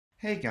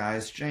Hey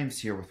guys, James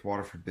here with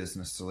Waterford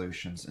Business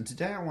Solutions, and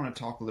today I want to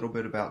talk a little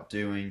bit about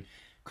doing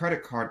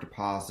credit card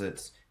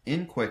deposits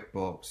in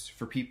QuickBooks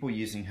for people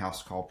using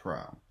Housecall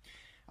Pro.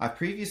 I've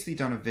previously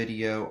done a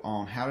video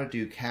on how to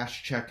do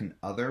cash check and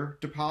other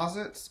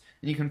deposits,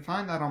 and you can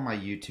find that on my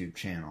YouTube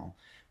channel,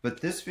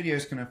 but this video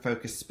is going to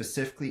focus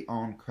specifically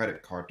on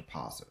credit card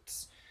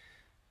deposits.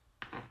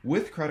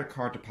 With credit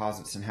card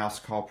deposits in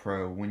Housecall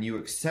Pro, when you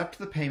accept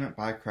the payment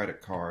by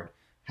credit card,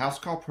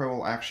 Housecall Pro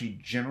will actually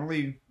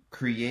generally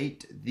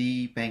create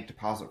the bank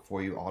deposit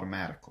for you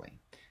automatically.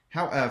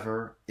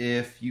 However,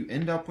 if you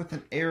end up with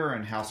an error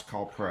in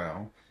Housecall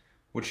Pro,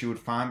 which you would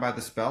find by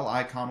the spell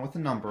icon with a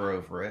number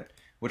over it,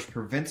 which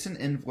prevents an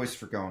invoice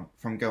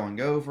from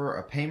going over,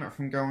 a payment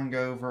from going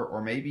over,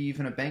 or maybe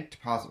even a bank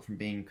deposit from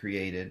being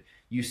created,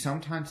 you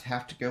sometimes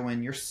have to go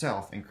in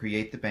yourself and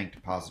create the bank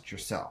deposit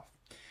yourself.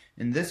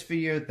 In this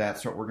video,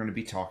 that's what we're going to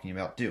be talking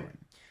about doing.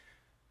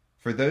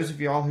 For those of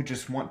y'all who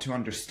just want to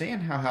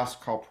understand how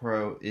Housecall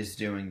Pro is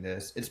doing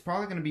this, it's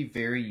probably going to be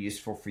very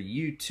useful for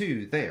you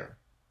too there.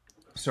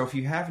 So if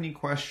you have any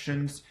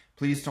questions,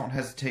 please don't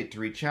hesitate to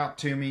reach out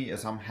to me,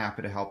 as I'm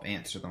happy to help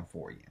answer them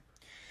for you.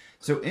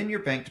 So in your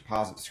bank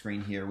deposit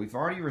screen here, we've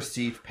already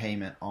received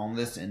payment on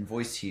this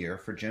invoice here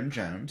for Jim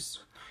Jones.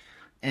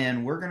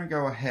 And we're going to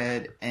go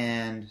ahead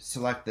and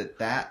select that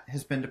that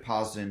has been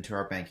deposited into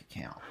our bank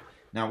account.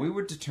 Now we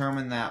would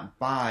determine that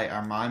by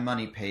our My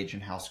Money page in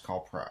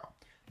Housecall Pro.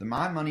 The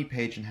My Money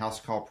page in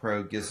Housecall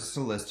Pro gives us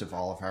a list of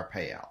all of our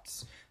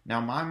payouts. Now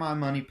My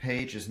Money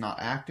page is not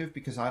active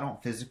because I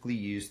don't physically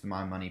use the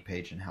My Money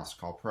page in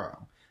Housecall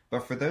Pro.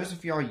 But for those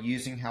of y'all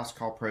using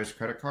Housecall Pro's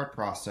credit card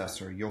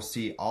processor, you'll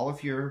see all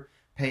of your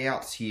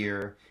payouts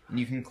here, and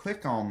you can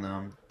click on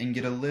them and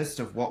get a list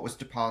of what was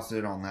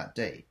deposited on that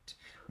date.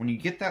 When you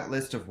get that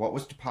list of what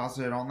was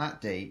deposited on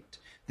that date,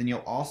 then you'll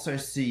also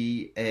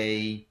see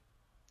a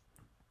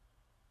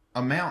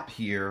amount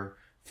here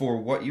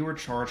for what you were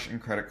charged in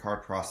credit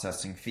card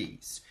processing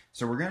fees.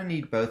 So we're going to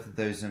need both of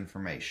those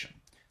information.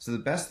 So the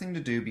best thing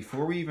to do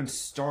before we even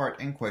start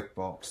in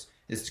QuickBooks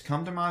is to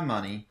come to My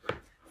Money,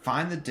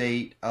 find the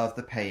date of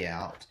the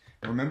payout.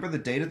 Remember, the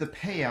date of the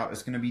payout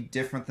is going to be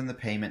different than the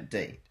payment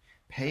date.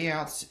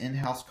 Payouts in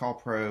Housecall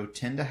Pro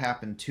tend to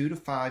happen 2 to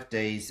 5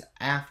 days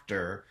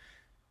after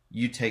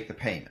you take the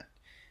payment.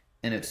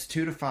 And it's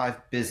 2 to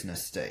 5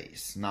 business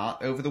days,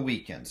 not over the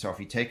weekend. So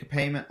if you take a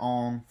payment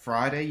on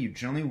Friday, you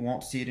generally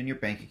won't see it in your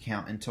bank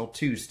account until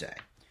Tuesday.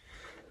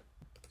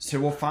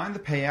 So we'll find the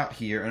payout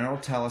here, and it'll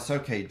tell us,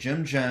 okay,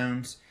 Jim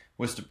Jones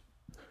was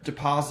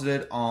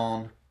deposited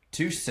on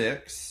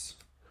 2/6,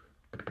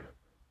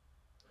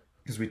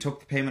 because we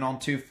took the payment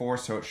on 2/4,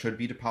 so it should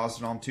be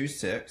deposited on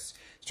 2/6.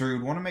 So we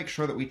would want to make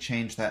sure that we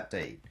change that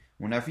date.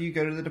 Whenever you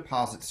go to the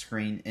deposit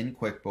screen in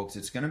QuickBooks,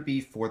 it's going to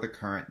be for the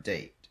current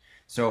date.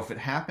 So if it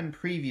happened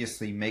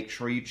previously, make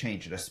sure you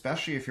change it,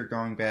 especially if you're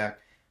going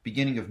back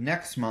beginning of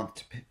next month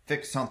to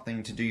fix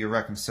something to do your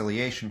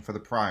reconciliation for the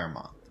prior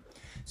month.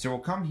 So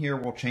we'll come here,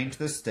 we'll change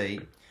this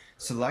date,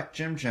 select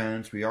Jim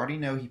Jones. We already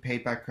know he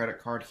paid by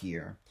credit card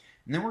here.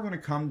 And then we're going to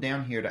come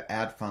down here to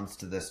add funds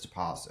to this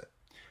deposit.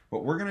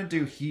 What we're going to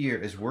do here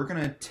is we're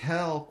going to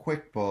tell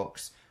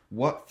QuickBooks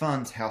what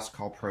funds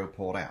Housecall Pro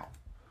pulled out.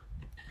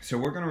 So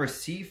we're going to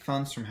receive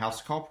funds from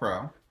Housecall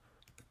Pro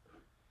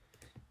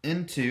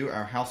into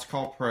our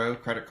Housecall Pro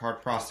credit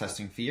card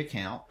processing fee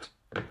account.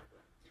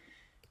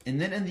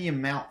 And then in the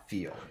amount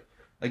field,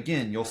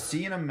 again, you'll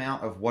see an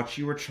amount of what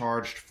you were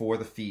charged for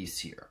the fees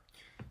here.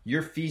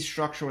 Your fee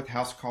structure with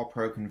Housecall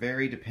Pro can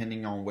vary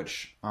depending on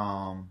which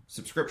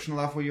subscription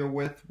level you're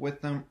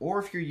with them, or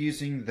if you're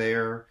using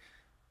their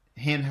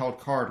handheld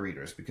card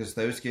readers, because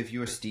those give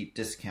you a steep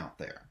discount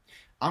there.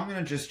 I'm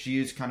going to just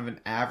use kind of an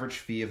average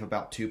fee of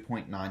about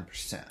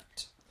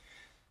 2.9%.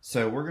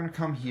 So we're going to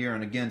come here,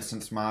 and again,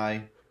 since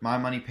my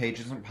Money page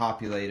isn't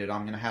populated,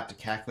 I'm going to have to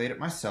calculate it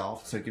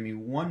myself. So give me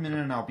 1 minute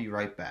and I'll be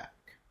right back.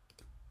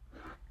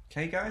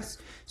 Okay guys,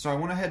 so I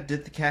went ahead and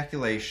did the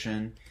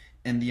calculation,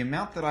 and the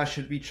amount that I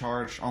should be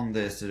charged on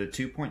this at a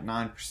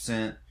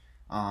 2.9%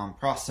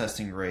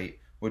 processing rate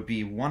would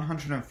be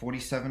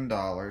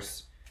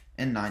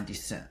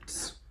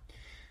 $147.90.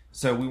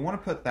 So we want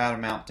to put that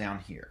amount down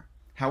here.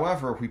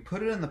 However, if we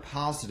put it in the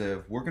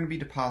positive, we're going to be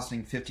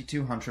depositing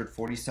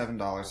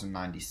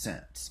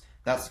 $5,247.90.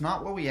 That's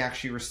not what we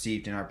actually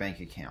received in our bank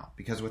account,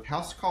 because with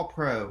Housecall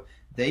Pro,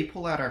 they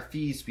pull out our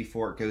fees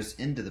before it goes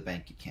into the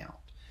bank account.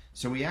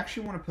 So we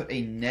actually want to put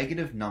a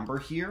negative number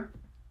here,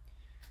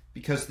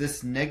 because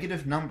this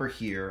negative number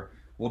here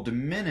will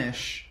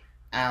diminish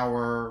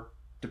our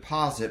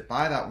deposit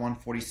by that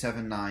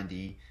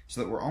 $147.90, so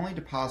that we're only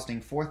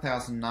depositing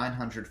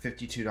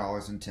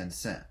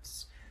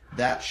 $4,952.10.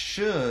 That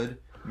should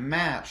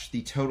match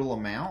the total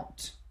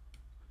amount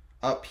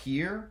up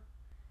here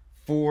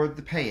for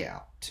the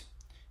payout.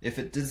 If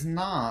it does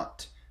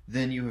not,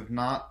 then you have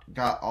not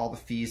got all the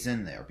fees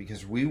in there,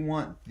 because we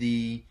want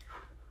the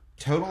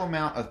total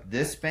amount of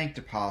this bank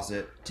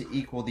deposit to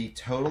equal the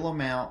total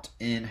amount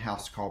in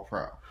Housecall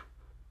Pro.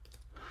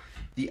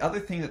 The other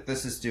thing that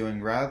this is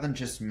doing, rather than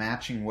just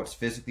matching what's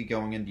physically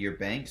going into your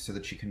bank so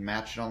that you can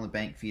match it on the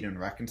bank feed and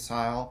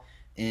reconcile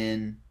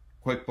in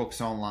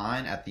QuickBooks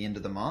Online at the end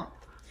of the month,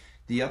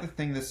 the other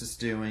thing this is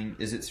doing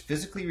is it's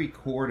physically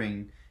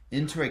recording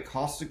into a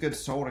cost of goods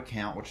sold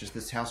account, which is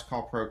this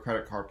Housecall Pro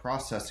credit card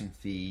processing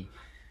fee,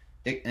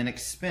 an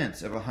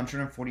expense of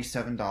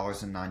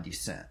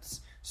 $147.90.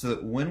 So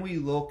that when we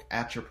look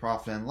at your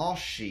profit and loss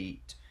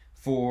sheet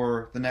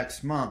for the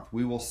next month,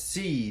 we will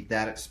see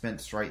that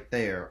expense right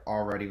there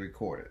already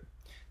recorded.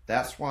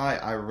 That's why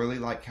I really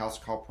like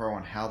Housecall Pro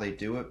and how they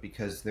do it,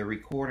 because they're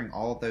recording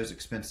all of those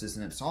expenses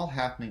and it's all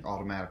happening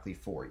automatically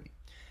for you.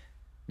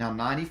 Now,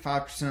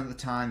 95% of the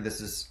time,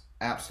 this is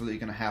absolutely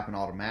going to happen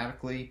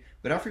automatically,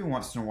 but every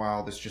once in a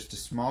while, there's just a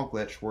small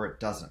glitch where it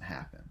doesn't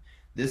happen.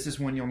 This is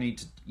when you'll need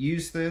to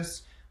use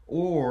this,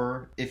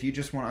 or if you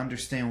just want to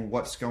understand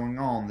what's going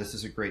on, this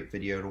is a great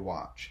video to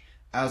watch.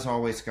 As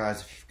always,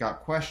 guys, if you've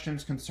got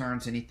questions,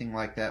 concerns, anything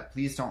like that,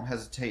 please don't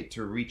hesitate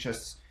to reach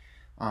us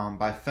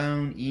by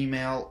phone,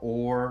 email,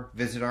 or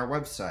visit our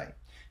website.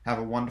 Have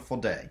a wonderful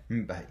day.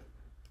 Bye.